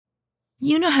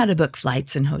You know how to book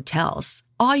flights and hotels.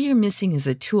 All you're missing is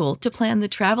a tool to plan the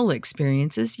travel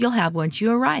experiences you'll have once you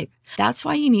arrive. That's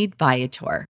why you need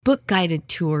Viator. Book guided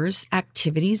tours,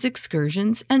 activities,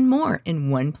 excursions, and more in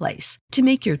one place to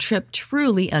make your trip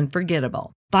truly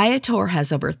unforgettable. Viator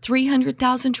has over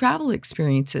 300,000 travel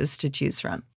experiences to choose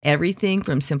from. Everything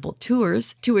from simple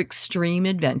tours to extreme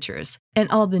adventures and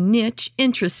all the niche,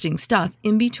 interesting stuff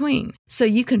in between. So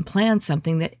you can plan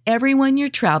something that everyone you're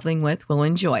traveling with will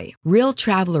enjoy. Real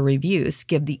traveler reviews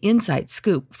give the inside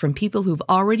scoop from people who've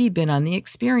already been on the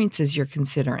experiences you're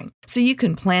considering. So you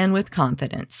can plan with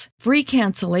confidence. Free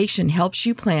cancellation helps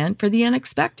you plan for the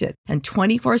unexpected. And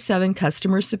 24/7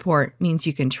 customer support means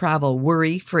you can travel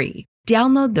worry-free.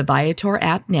 Download the Viator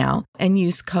app now and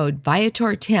use code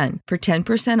Viator10 for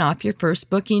 10% off your first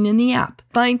booking in the app.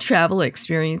 Find travel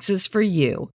experiences for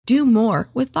you. Do more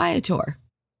with Viator.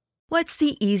 What's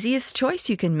the easiest choice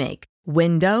you can make?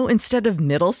 Window instead of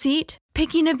middle seat?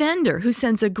 Picking a vendor who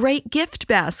sends a great gift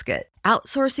basket?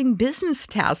 Outsourcing business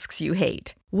tasks you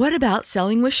hate? What about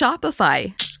selling with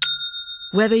Shopify?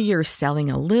 Whether you're selling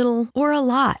a little or a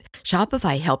lot,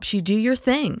 Shopify helps you do your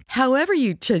thing, however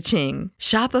you cha-ching.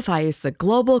 Shopify is the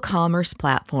global commerce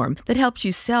platform that helps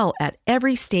you sell at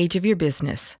every stage of your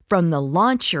business. From the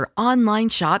launch your online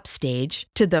shop stage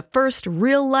to the first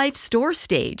real-life store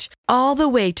stage, all the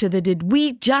way to the did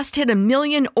we just hit a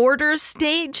million orders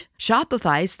stage?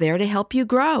 Shopify's there to help you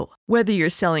grow. Whether you're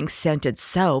selling scented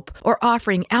soap or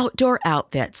offering outdoor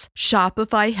outfits,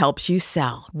 Shopify helps you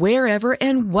sell. Wherever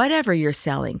and whatever you're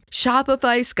selling,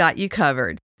 Shopify's got you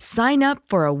covered. Sign up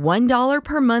for a $1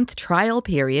 per month trial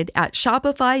period at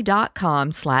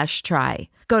shopify.com/try.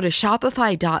 Go to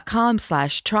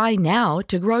shopify.com/try now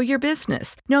to grow your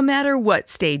business, no matter what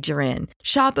stage you're in.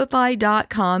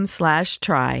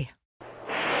 Shopify.com/try.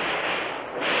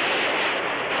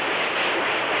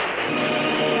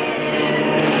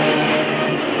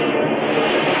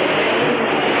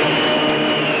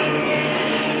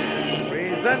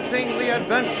 Presenting the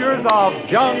adventures of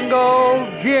Jungle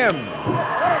Jim.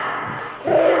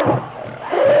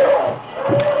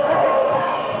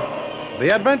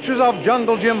 The Adventures of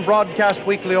Jungle Jim, broadcast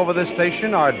weekly over this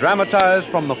station, are dramatized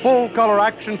from the full-color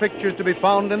action pictures to be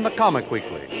found in the Comic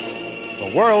Weekly,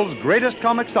 the world's greatest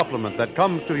comic supplement that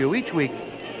comes to you each week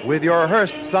with your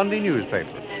Hearst Sunday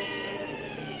newspaper.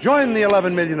 Join the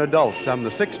 11 million adults and the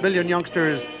 6 million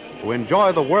youngsters who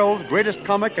enjoy the world's greatest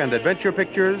comic and adventure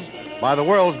pictures by the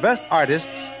world's best artists,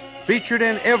 featured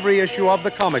in every issue of the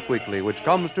Comic Weekly, which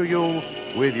comes to you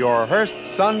with your Hearst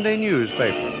Sunday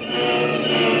newspaper.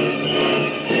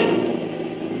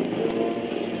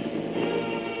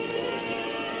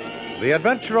 The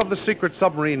adventure of the secret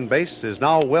submarine base is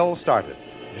now well started.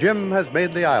 Jim has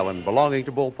made the island belonging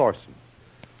to Bull Thorson.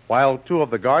 While two of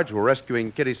the guards were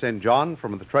rescuing Kitty St. John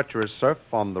from the treacherous surf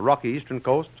on the rocky eastern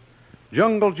coast,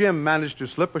 Jungle Jim managed to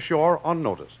slip ashore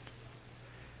unnoticed.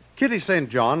 Kitty St.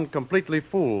 John completely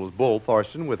fools Bull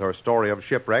Thorson with her story of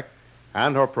shipwreck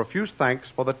and her profuse thanks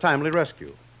for the timely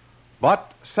rescue.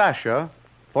 But Sasha,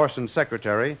 Thorson's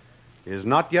secretary, is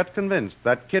not yet convinced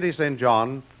that Kitty St.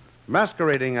 John,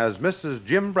 masquerading as Mrs.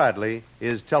 Jim Bradley,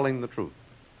 is telling the truth.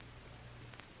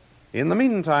 In the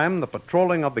meantime, the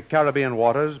patrolling of the Caribbean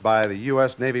waters by the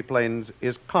U.S. Navy planes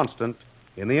is constant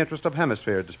in the interest of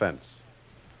hemisphere defense.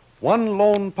 One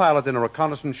lone pilot in a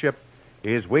reconnaissance ship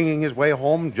is winging his way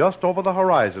home just over the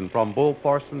horizon from Bull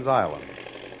Thorson's island.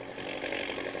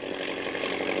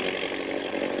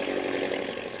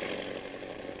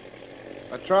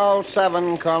 Patrol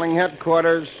 7 calling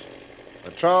headquarters.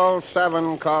 Patrol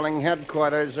 7 calling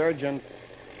headquarters, urgent.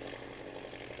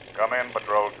 Come in,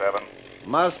 Patrol 7.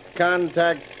 Must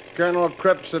contact Colonel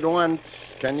Cripps at once.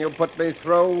 Can you put me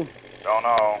through? Don't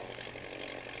know.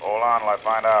 Hold on till I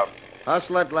find out.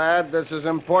 Hustle it, lad. This is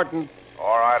important.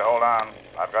 All right, hold on.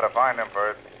 I've got to find him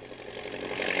first.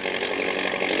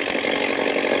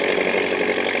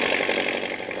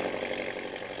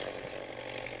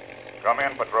 Come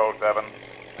in, Patrol 7.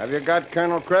 Have you got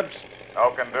Colonel Cripps?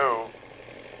 No can do.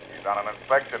 He's on an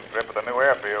inspection trip at the new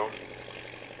airfield.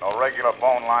 No regular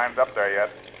phone lines up there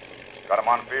yet. Got him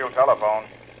on field telephone.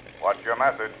 What's your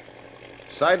message?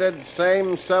 Sighted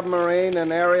same submarine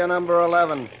in area number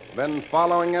 11. Been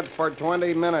following it for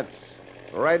 20 minutes.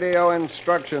 Radio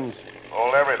instructions.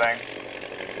 Hold everything.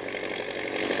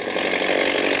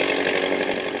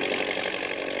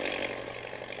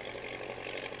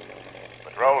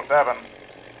 Patrol 7.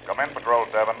 Come in, Patrol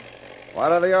 7.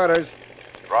 What are the orders?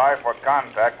 Try for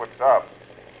contact with sub.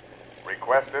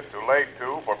 Requested to lay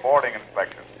to for boarding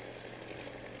inspection.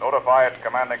 Notify its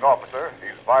commanding officer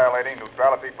he's violating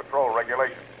neutrality patrol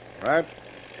regulations. Right.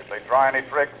 If they try any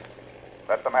tricks,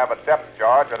 Let them have a depth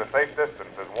charge at a safe distance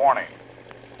as warning.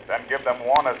 Then give them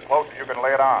one as close as you can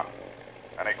lay it on.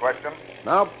 Any questions?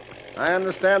 Nope. I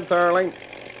understand thoroughly.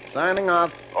 Signing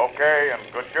off. Okay, and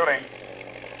good shooting.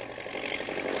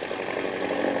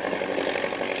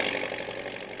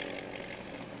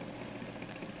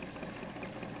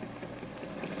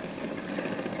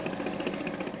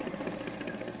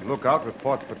 Lookout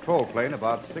reports patrol plane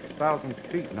about 6,000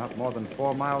 feet, not more than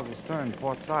 4 miles astern,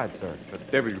 port side, sir. The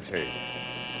devil you say.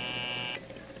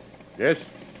 Yes?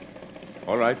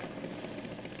 All right.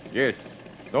 Yes.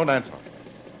 Don't answer.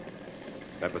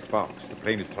 That was Sparks. The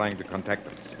plane is trying to contact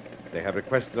us. They have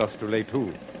requested us to lay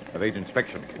to, evade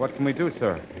inspection. What can we do,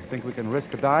 sir? You think we can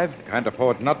risk a dive? Can't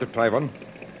afford not to try one.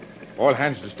 All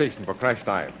hands to station for crash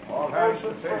dive. All hands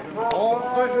to station. All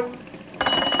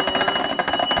station.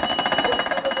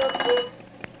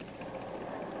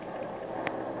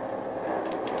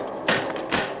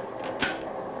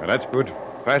 Now, that's good.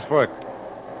 Fast work.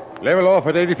 Level off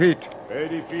at 80 feet.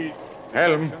 80 feet.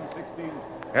 Helm. 16.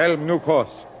 Helm, new course.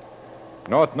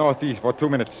 North-northeast for 2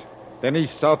 minutes. Then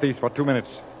east-southeast for 2 minutes.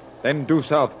 Then due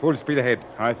south, full speed ahead.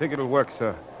 I think it'll work,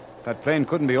 sir. That plane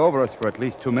couldn't be over us for at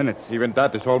least 2 minutes. Even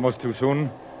that is almost too soon.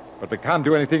 But we can't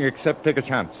do anything except take a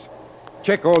chance.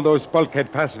 Check all those bulkhead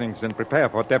fastenings and prepare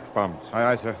for depth bombs.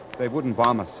 Aye, sir. They wouldn't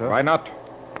bomb us, sir. Why not?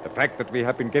 The fact that we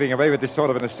have been getting away with this sort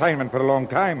of an assignment for a long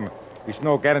time is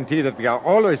no guarantee that we are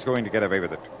always going to get away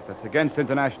with it. That's against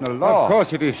international law. Of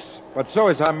course it is. But so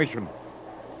is our mission.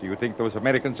 Do you think those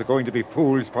Americans are going to be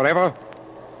fools forever?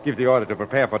 Give the order to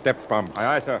prepare for depth bombs.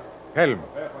 Aye, sir. Helm.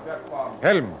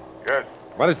 Helm. Yes,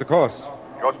 What is the course?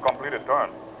 just completed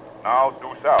turn. Now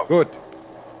due south. Good.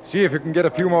 See if you can get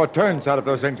a few more turns out of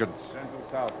those engines.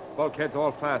 Due south. Bulkheads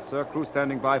all fast, sir. Crew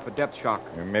standing by for depth shock.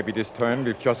 Maybe this turn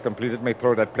we've just completed may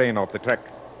throw that plane off the track.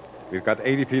 We've got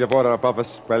 80 feet of water above us.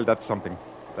 Well, that's something.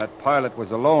 That pilot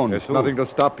was alone, There's too. nothing to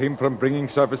stop him from bringing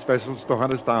surface vessels to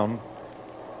hunt us down.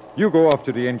 You go off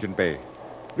to the engine bay.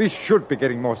 We should be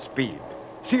getting more speed.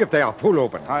 See if they are full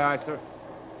open. Aye, sir.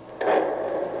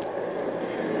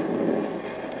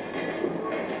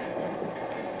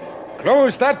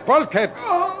 Close that bulkhead.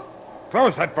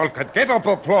 Close that bulkhead. Get up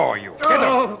off the floor, you. Get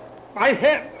up. My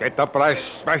head. Get up or I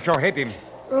smash your head in.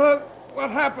 What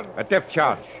happened? A depth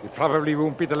charge. It probably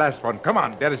won't be the last one. Come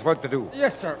on, there is work to do.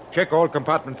 Yes, sir. Check all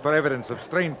compartments for evidence of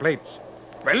strained plates.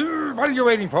 Well, what are you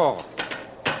waiting for?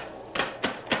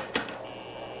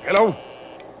 Hello?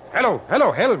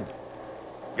 Hello, Helm.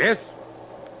 Yes?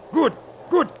 Good.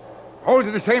 Hold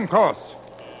to the same course.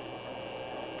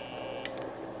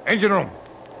 Engine room.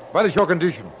 What is your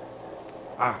condition?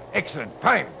 Ah, excellent.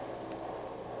 Fine.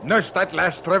 Nurse that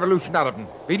last revolution out of them.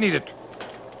 We need it.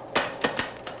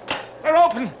 They're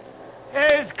open.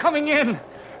 Air's coming in.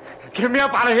 Get me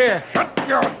up out of here. Shut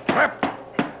your trap.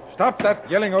 Stop that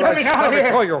yelling or Get I'll me out stop of it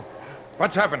here. for you.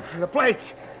 What's happened? The plates.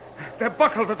 They're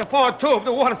buckled at the forward tube.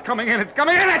 The water's coming in. It's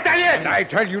coming in, I tell you. And I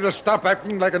tell you to stop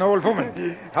acting like an old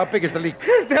woman. How big is the leak?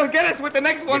 They'll get us with the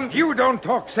next one. If you don't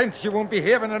talk sense, you won't be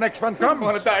here when the next one I comes.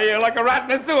 want to die here like a rat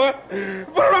in a sewer.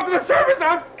 Put her up to the surface.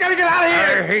 I've got to get out of I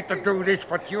here. hate to do this,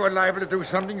 but you are liable to do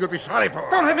something you'll be sorry for.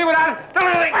 Don't hit me with that.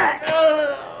 Don't hit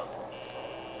me.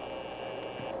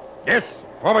 Yes,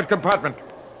 forward compartment.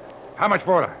 How much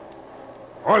water?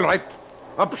 All right.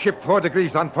 Upship 4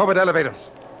 degrees on forward elevators.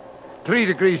 3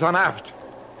 degrees on aft.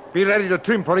 Be ready to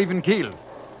trim for even keel.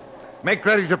 Make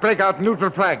ready to break out neutral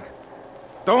flag.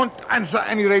 Don't answer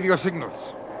any radio signals.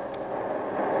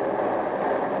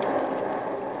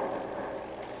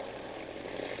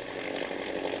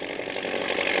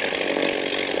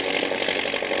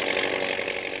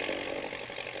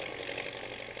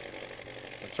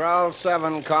 Patrol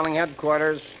 7 calling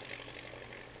headquarters.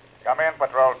 Come in,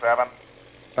 Patrol 7.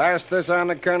 Pass this on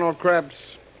to Colonel Krebs.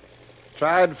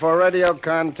 Tried for radio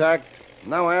contact.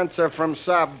 No answer from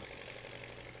sub.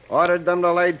 Ordered them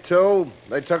to lay to.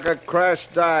 They took a crash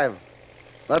dive.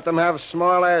 Let them have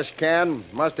small ash can.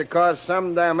 Must have caused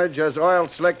some damage as oil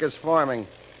slick is forming.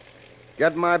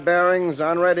 Get my bearings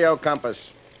on radio compass.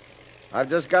 I've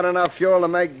just got enough fuel to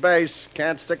make base.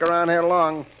 Can't stick around here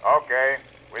long. Okay,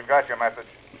 we've got your message.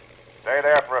 Stay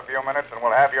there for a few minutes and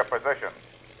we'll have your position.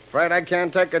 Afraid I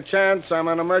can't take a chance. I'm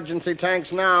in emergency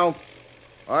tanks now.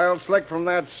 Oil slick from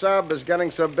that sub is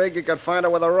getting so big you could find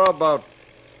it with a rowboat.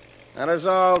 That is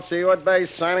all. See you at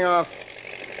base. Signing off.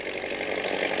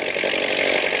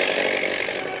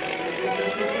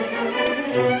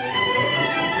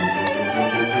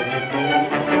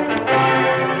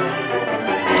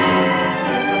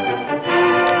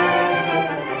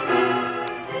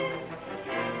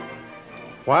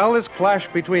 While this clash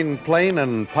between plane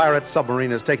and pirate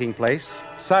submarine is taking place,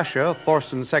 Sasha,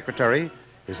 Thorson's secretary,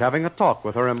 is having a talk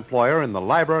with her employer in the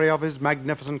library of his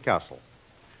magnificent castle.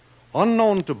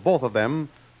 Unknown to both of them,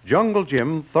 Jungle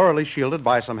Jim, thoroughly shielded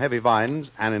by some heavy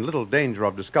vines and in little danger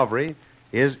of discovery,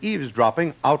 is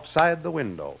eavesdropping outside the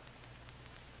window.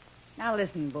 Now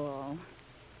listen, Bull.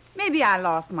 Maybe I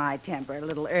lost my temper a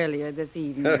little earlier this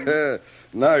evening.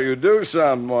 Now you do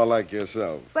sound more like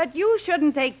yourself. But you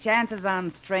shouldn't take chances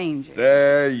on strangers.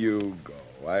 There you go.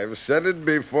 I've said it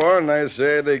before, and I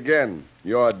say it again.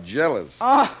 You're jealous.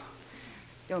 Oh,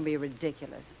 don't be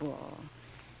ridiculous, Bull.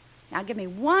 Now give me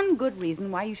one good reason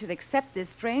why you should accept this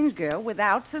strange girl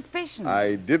without suspicion.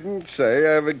 I didn't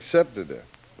say I've accepted her,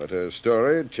 but her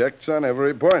story checks on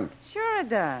every point. Sure it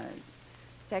does.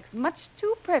 Checks much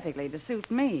too perfectly to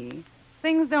suit me.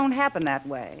 Things don't happen that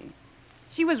way.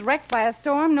 She was wrecked by a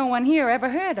storm no one here ever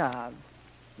heard of.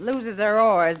 Loses her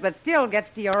oars, but still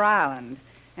gets to your island.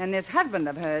 And this husband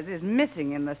of hers is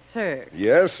missing in the surf.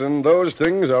 Yes, and those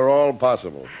things are all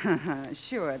possible.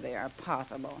 Sure they are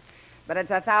possible. But it's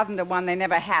 1,000 to 1 they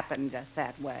never happen just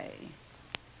that way.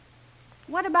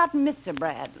 What about Mr.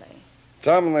 Bradley?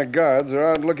 Tom and the guards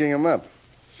are out looking him up.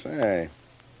 Say,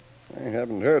 I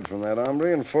haven't heard from that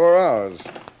hombre in 4 hours.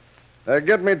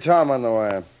 Get me Tom on the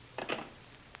wire.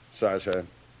 Sasha,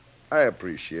 I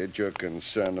appreciate your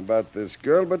concern about this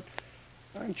girl, but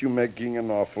aren't you making an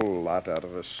awful lot out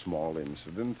of a small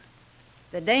incident?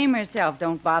 The dame herself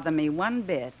don't bother me one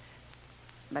bit.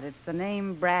 But it's the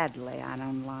name Bradley I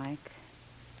don't like.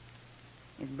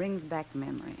 It brings back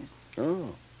memories.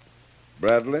 Oh.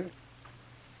 Bradley?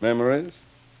 Memories?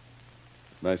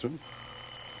 Nice one.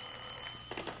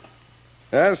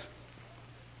 Yes?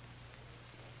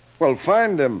 Well,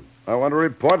 find him. I want a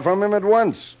report from him at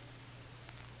once.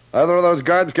 Either of those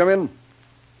guards come in?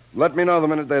 Let me know the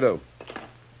minute they do.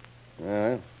 All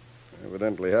right.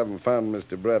 Evidently haven't found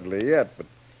Mr. Bradley yet, but...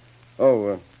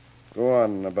 go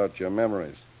on about your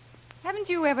memories. Haven't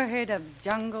you ever heard of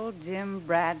Jungle Jim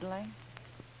Bradley?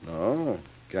 No,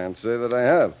 can't say that I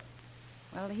have.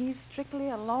 Well, he's strictly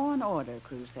a law and order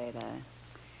crusader.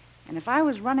 And if I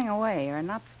was running away or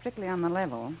not strictly on the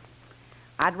level,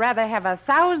 I'd rather have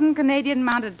 1,000 Canadian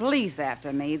mounted police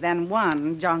after me than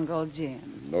one Jungle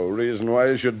Jim. No reason why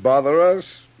you should bother us.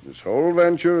 This whole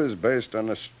venture is based on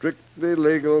a strictly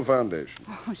legal foundation.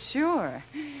 Oh, sure.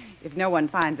 If no one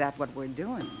finds out what we're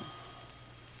doing.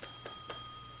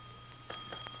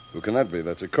 Who can that be?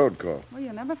 That's a code call. Well,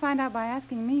 you'll never find out by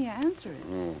asking me. Answer it.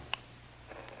 Oh.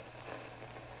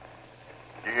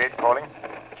 G8 calling.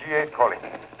 G8 calling.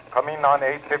 Come in on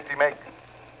 850 meg.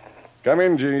 Come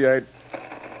in, G8.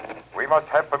 We must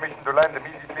have permission to land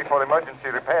immediately for emergency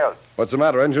repairs. What's the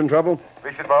matter? Engine trouble?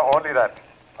 Wissenbar, only that.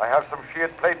 I have some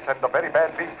sheared plates and a very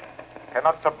bad leak.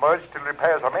 Cannot submerge till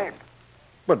repairs are made.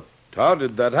 But how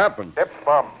did that happen? Depth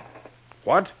bomb.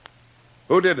 What?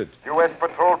 Who did it? U.S.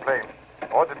 patrol plane.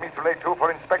 Ordered me to lay to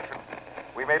for inspection.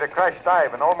 We made a crash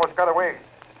dive and almost got away.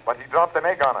 But he dropped an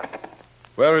egg on us.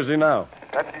 Where is he now?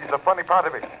 That is the funny part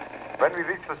of it. When we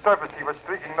reached the surface, he was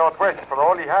streaking northwest for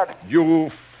all he had.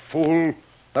 You fool.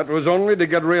 That was only to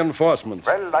get reinforcements.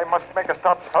 Well, I must make a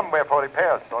stop somewhere for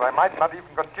repairs, or I might not even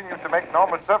continue to make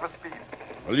normal surface speed.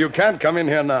 Well, you can't come in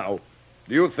here now.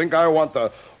 Do you think I want the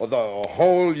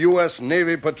whole U.S.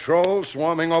 Navy patrol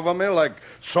swarming over me like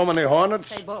so many hornets?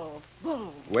 Say, Bull.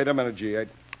 Bull. Wait a minute, G8.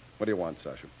 What do you want,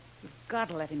 Sasha? You've got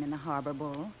to let him in the harbor,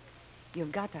 Bull.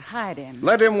 You've got to hide him.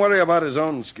 Let him worry about his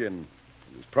own skin.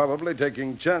 He's probably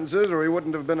taking chances or he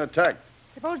wouldn't have been attacked.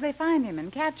 Suppose they find him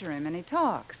and capture him and he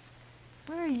talks.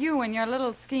 Where are you in your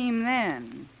little scheme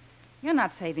then? You're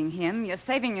not saving him. You're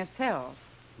saving yourself.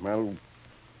 Well,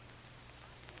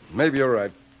 maybe you're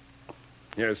right.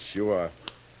 Yes, you are.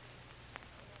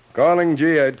 Calling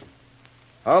G8.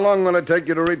 How long will it take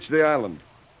you to reach the island?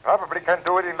 Probably can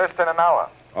do it in less than an hour.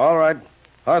 All right.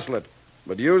 Hustle it.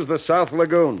 But use the South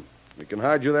Lagoon. We can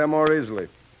hide you there more easily.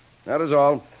 That is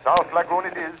all. South Lagoon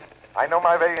it is. I know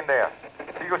my way in there.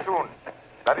 See you soon.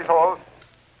 That is all.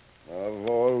 Of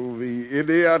all the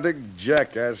idiotic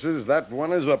jackasses, that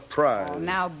one is a prize. Oh,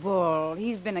 now, Bull,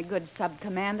 he's been a good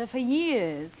sub-commander for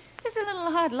years. Just a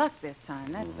little hard luck this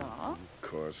time, that's all. Of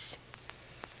course.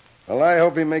 Well, I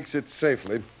hope he makes it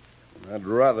safely. I'd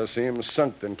rather see him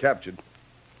sunk than captured.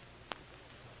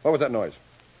 What was that noise?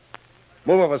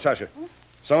 Move over, Sasha.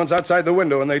 Someone's outside the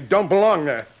window, and they don't belong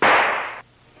there.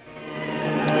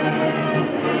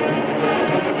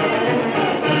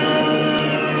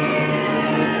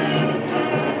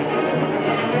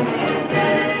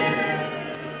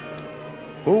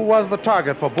 Who was the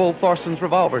target for Bull Thorson's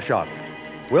revolver shot?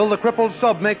 Will the crippled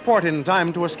sub make port in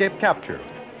time to escape capture?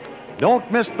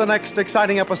 Don't miss the next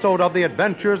exciting episode of The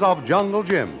Adventures of Jungle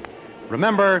Jim.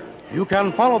 Remember, you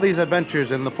can follow these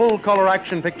adventures in the full-color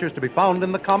action pictures to be found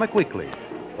in the Comic Weekly,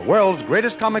 the world's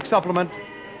greatest comic supplement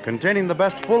containing the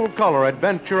best full-color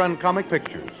adventure and comic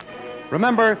pictures.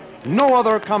 Remember, no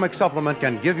other comic supplement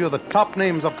can give you the top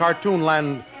names of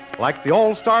Cartoonland like the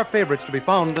all-star favorites to be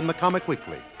found in the Comic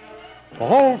Weekly. The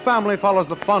whole family follows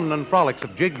the fun and frolics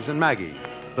of Jiggs and Maggie,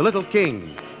 the Little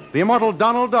King, the immortal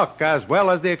Donald Duck, as well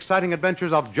as the exciting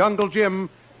adventures of Jungle Jim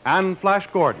and Flash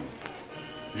Gordon.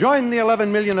 Join the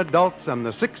 11 million adults and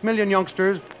the 6 million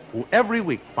youngsters who every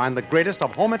week find the greatest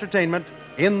of home entertainment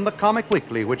in the Comic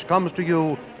Weekly, which comes to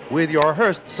you with your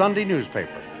Hearst Sunday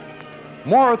newspaper.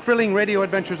 More thrilling radio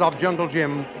adventures of Jungle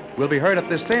Jim will be heard at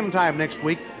this same time next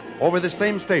week over this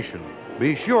same station.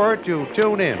 Be sure to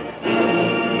tune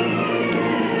in.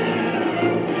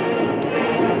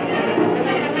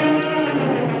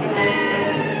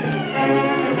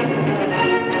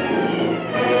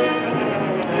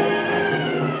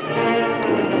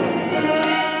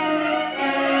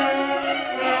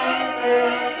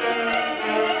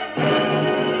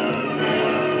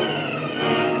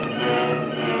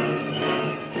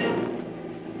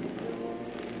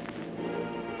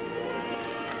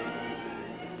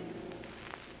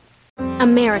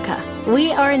 America.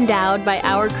 We are endowed by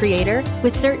our Creator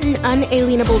with certain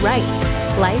unalienable rights: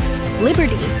 life,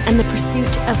 liberty, and the pursuit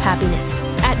of happiness.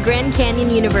 At Grand Canyon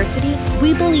University,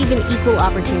 we believe in equal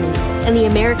opportunity, and the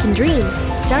American dream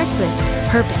starts with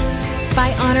purpose.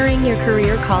 By honoring your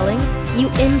career calling, you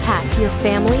impact your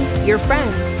family, your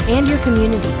friends, and your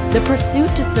community. The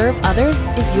pursuit to serve others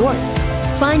is yours.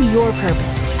 Find your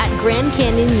purpose at Grand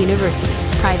Canyon University.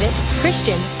 Private,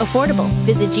 Christian, affordable.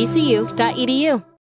 Visit gcu.edu.